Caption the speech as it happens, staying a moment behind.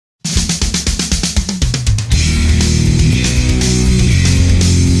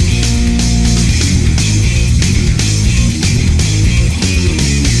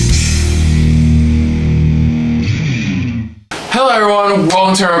Hello everyone,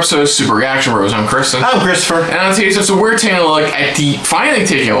 welcome to our episode of Super Reaction Bros. I'm Kristen. I'm Christopher. And on today's episode, we're taking a look at finally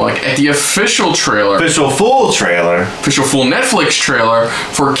taking a look at the official trailer. Official full Netflix trailer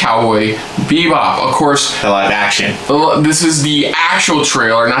for Cowboy Bebop. Of course, the live action. This is the actual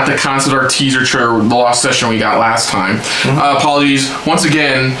trailer, not the concept art teaser trailer, the lost session we got last time. Apologies once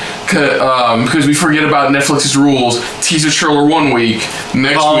again, because we forget about Netflix's rules. Teaser trailer 1 week,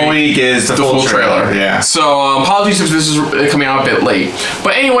 next week is the full trailer. Yeah. So apologies if this is coming out a bit late.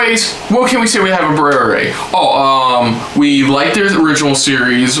 But anyways, what can we say we have a array? We like the original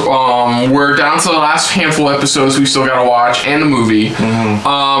series. We're down to the last handful of episodes we still gotta watch, and the movie.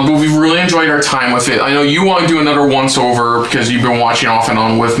 But we've really enjoyed our time with it. I know you want to do another once over because you've been watching off and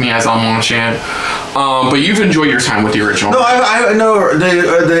on with me as I'm watching it. But you've enjoyed your time with the original. No, I know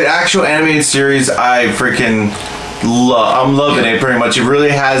the actual animated series. I freaking love. I'm loving it pretty much. It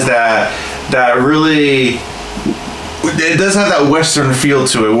really has that really. It does have that Western feel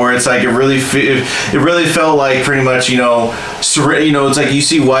to it, where it's like it really felt like pretty much it's like you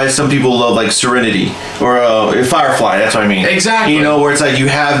see why some people love like Serenity or Firefly. That's what I mean. Exactly. Where it's like you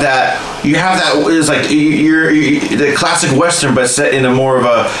have that. It's like you're the classic Western, but set in a more of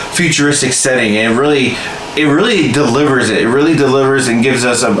a futuristic setting, and it really delivers it. It really delivers and gives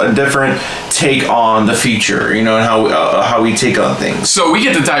us a different take on the future, and how we take on things. So we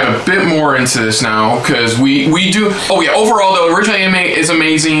get to dive a bit more into this now because we do. Oh yeah, overall the original anime is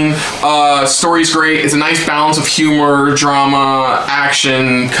amazing. Story's great. It's a nice balance of humor, drama,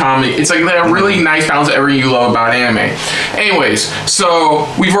 action, comedy. It's like a really nice balance of everything you love about anime. Anyways, so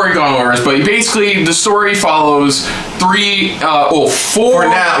we've already gone over this, but basically the story follows threy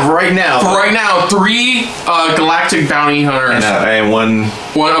galactic bounty hunters and one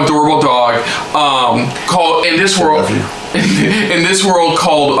adorable dog called in this world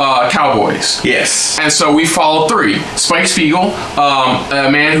called Cowboys. Yes. And so we follow three. Spike Spiegel, a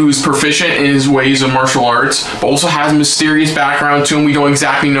man who's proficient in his ways of martial arts, but also has a mysterious background to him. We don't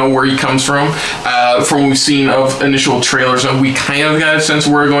exactly know where he comes from. From what we've seen of initial trailers, and we kind of got a sense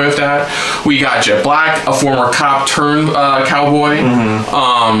of where we're going with that. We got Jet Black, a former cop turned cowboy.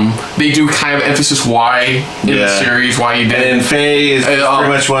 They do kind of emphasis why in the series, why he did. And Faye is pretty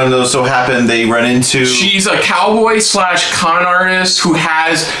much one of those. So happened they run into. She's a cowboy / con artist who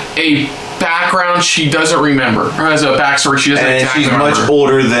has a background she doesn't remember, or has a backstory she doesn't exactly remember. And she's much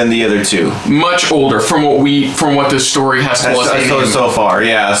older than the other two. Much older from what this story has told us so far.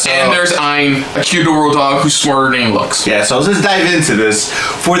 Yeah. So. And there's Ein, a cute little dog who's smarter than he looks. Yeah. So let's dive into this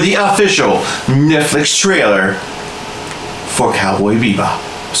for the official Netflix trailer for Cowboy Bebop.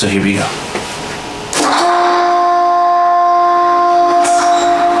 So here we go.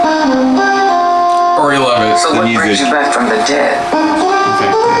 Already love it. So what brings you back from the dead?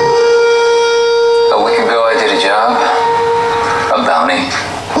 A week ago I did a job. A bounty.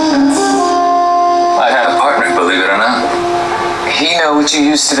 I had a partner, believe it or not. He know what you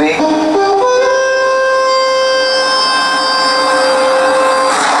used to be.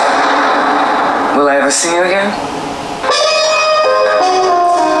 Will I ever see you again?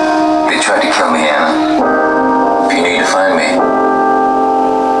 They tried to kill me, Anna. If you need to find me,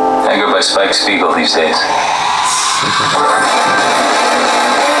 I go by Spike Spiegel these days.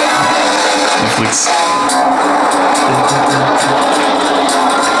 Netflix.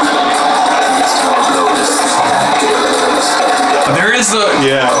 There is the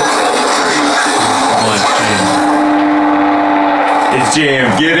It's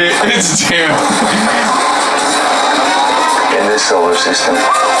Jam. Get it? It's Jam. In this solar system,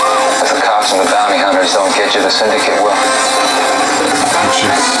 if the cops and the bounty hunters don't get you, the syndicate will.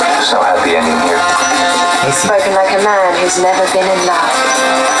 There's no happy ending here. Spoken like a man who's never been in love.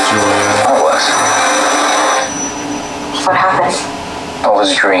 I was. What happened? I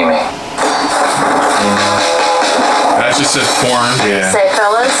was dreaming. That just says porn. Yeah. Say,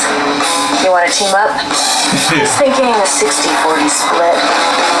 fellas, you want to team up? I was thinking a 60-40 split.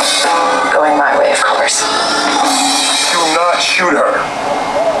 Going my way, of course. Do not shoot her.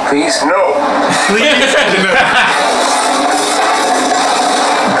 Please? No. Please.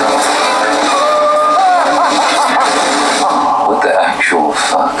 What the actual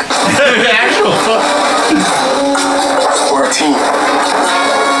fuck? The actual fuck. We're a team.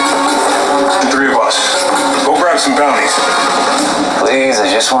 The three of us. Go grab some bounties. Please, I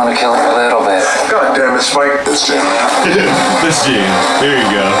just want to kill her a little bit. God damn it, Spike. This jam. This jam. There you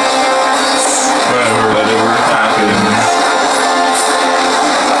go. Whatever happens.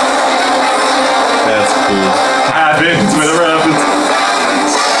 That's cool. Happens. Whatever happens.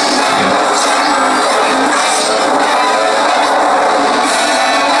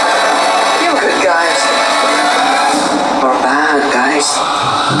 You good guys. Or bad.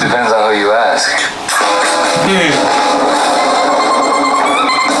 Depends on who you ask.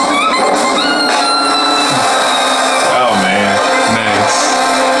 Oh man, nice.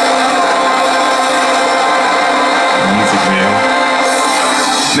 Music, man.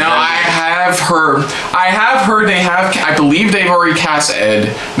 Now I have heard they have. I believe they've already cast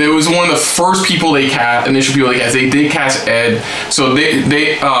Ed. It was one of the first people they cast. Initial people they cast. They did cast Ed. So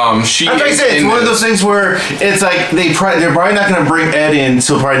she. Like I said, it's one of those things where it's like they're probably not going to bring Ed in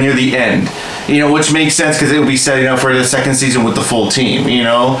until probably near the end. You know, which makes sense because it will be setting up for the second season with the full team. You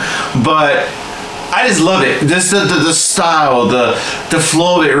know, but. I just love it. Just the style, the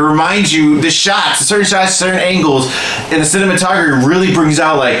flow of it. It reminds you, the shots, certain angles, and the cinematography really brings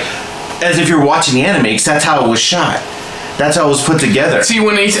out like as if you're watching the anime. 'Cause that's how it was shot. That's how it was put together. See,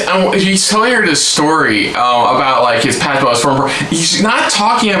 when he's telling her this story about like his past, about his former, he's not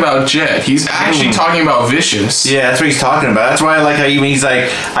talking about Jet. He's actually talking about Vicious. Yeah, that's what he's talking about. That's why I like how he's like,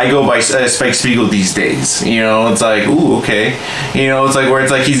 I go by Spike Spiegel these days. You know, it's like, ooh, okay. You know, it's like where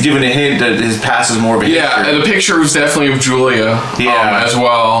it's like he's giving a hint that his past is more of a history. Yeah, and the picture was definitely of Julia. As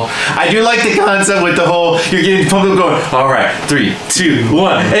well. I do like the concept with the whole you're getting pumped up, going, all right, 3, 2,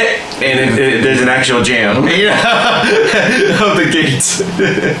 1, and there's an actual jam. Yeah. Of the gates.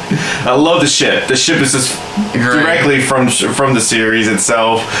 I love the ship. The ship is just directly from the series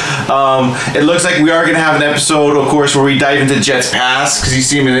itself. It looks like we are going to have an episode, of course, where we dive into Jet's past because you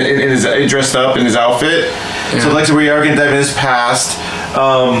see him in his dressed up in his outfit. Yeah. So it looks like we are going to dive into his past.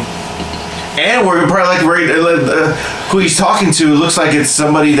 And we're probably who he's talking to looks like it's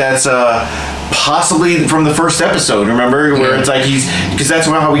somebody that's possibly from the first episode. Remember where it's like because that's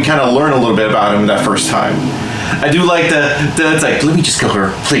how we kind of learn a little bit about him that first time. I do like it's like, let me just kill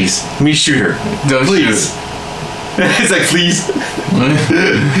her, please. Let me shoot her. Don't please. It's like, please.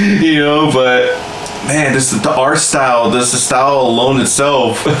 You know, but man, the art style, the style alone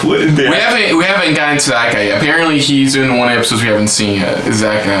itself. We haven't gotten to that guy yet. Apparently he's in one of the episodes we haven't seen yet, is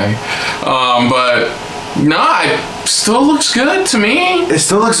that guy. But no, it still looks good to me. It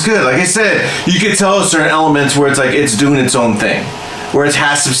still looks good. Like I said, you can tell certain elements where it's like it's doing its own thing. Where it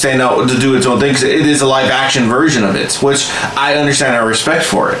has to stand out to do its own thing, because it is a live action version of it, which I understand and respect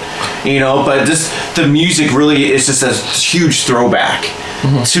for it, you know. But just the music really is just a huge throwback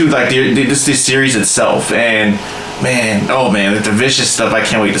to like this series itself, and man, the Vicious stuff I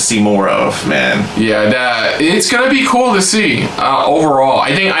can't wait to see more of, man. Yeah, it's gonna be cool to see overall.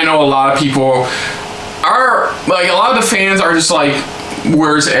 I know a lot of people are like, a lot of the fans are just like,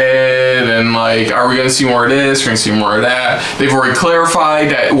 where's Ed, and like, are we gonna see more of this, we're gonna see more of that. They've already clarified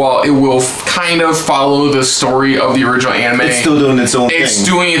that while it will kind of follow the story of the original anime, it's still doing its own thing. It's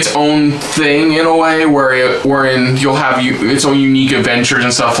doing its own thing in a way wherein you'll have its own unique adventures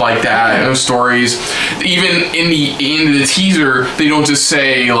and stuff like that, and stories. Even in the end of the teaser, they don't just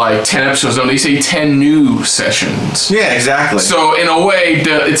say like 10 episodes, no, they say 10 new sessions. Yeah, exactly. So in a way,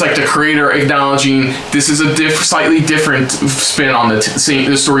 it's like the creator acknowledging this is a slightly different spin on the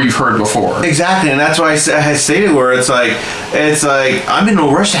story you've heard before. Exactly, and that's why I stated where it's like I'm in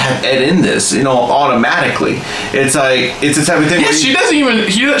no rush to have Ed in this, you know, automatically. It's like it's the type of thing. Yeah, she doesn't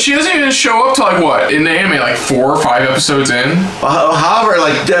even show up to like what in the anime, like 4 or 5 episodes in. However,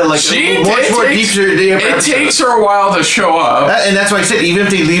 it takes her a while to show up, and that's why I said even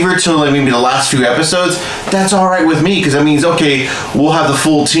if they leave her till like maybe the last few episodes, that's all right with me, because that means okay, we'll have the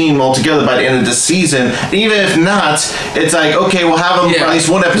full team all together by the end of the season. And even if not, it's like okay, we'll have them for at least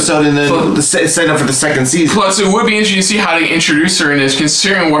one episode, and then set up for the second season. Plus, it would be interesting to see how they introduce her in this,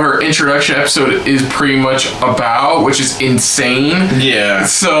 considering what her introduction episode is pretty much about, which is insane. Yeah.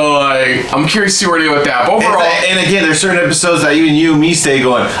 So, like, I'm curious to see where they go with that. But overall, and again, there's certain episodes that even you and me stay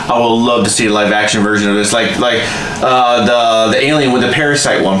going, I would love to see a live action version of this, like the alien with the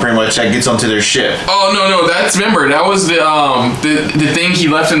parasite one, pretty much that gets onto their ship. Oh no, that was the thing he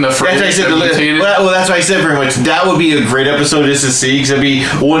left in the fridge. That's why I said well, that's why I said pretty much that would be a great episode just to see, because it'd be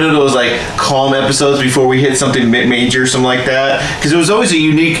one of those like calm episodes before we hit something major, something like that. Because it was always a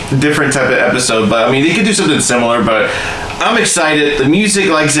unique, different type of episode. But I mean, they could do something similar. But I'm excited. The music,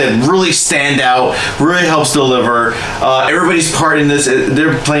 like I said, really stand out. Really helps deliver. Everybody's part in this.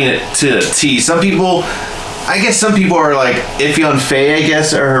 They're playing it to the T. Some people are like iffy on Faye, I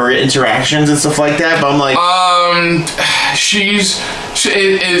guess, or her interactions and stuff like that. But I'm like, she's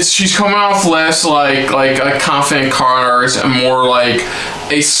coming off less like a confident card and more like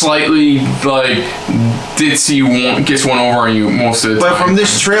a slightly like ditzy gets one over on you most of the time. But from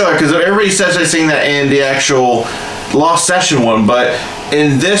this trailer, because everybody says they're saying that in the actual Lost Session one, but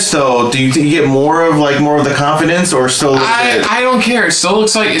In this though, do you think you get more of the confidence, or still? I don't care. It still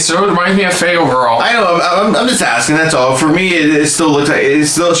looks like it still reminds me of Faye overall. I know. I'm just asking. That's all. For me, it still looks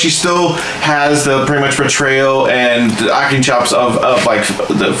like she still has the pretty much portrayal and the acting chops of like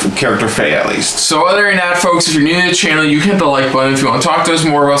the character Faye at least. So other than that, folks, if you're new to the channel, you can hit the like button. If you want to talk to us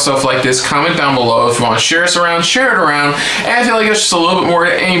more about stuff like this, comment down below. If you want to share us around, share it around. And I feel like it's just a little bit more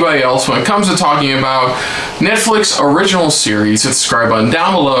than anybody else when it comes to talking about Netflix original series. Hit the subscribe button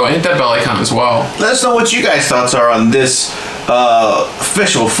down below and hit that bell icon as well. Let us know what you guys' thoughts are on this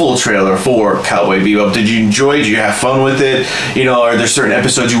official full trailer for Cowboy Bebop. Did you enjoy it? Did you have fun with it? You know, are there certain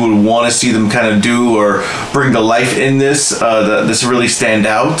episodes you would want to see them kind of do or bring to life in this this really stand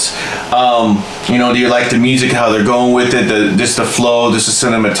out? You know, do you like the music, how they're going with it, just the flow, just the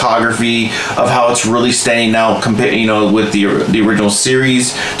cinematography of how it's really standing out compared, you know, with the original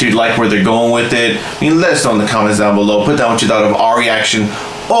series? Do you like where they're going with it? I mean, let us know in the comments down below. Put down what you thought of our reaction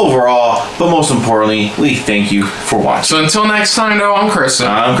overall, but most importantly, we thank you for watching. So until next time, though, I'm Chris.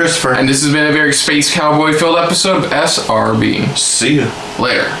 I'm Christopher. And this has been a very space cowboy filled episode of SRB. See you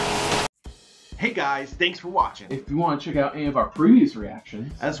later. Hey guys, thanks for watching. If you want to check out any of our previous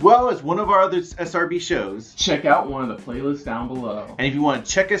reactions, as well as one of our other SRB shows, check out one of the playlists down below. And if you want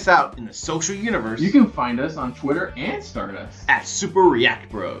to check us out in the social universe, you can find us on Twitter and Stardust at Super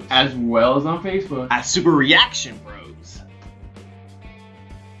React Bros, as well as on Facebook at Super Reaction Bros.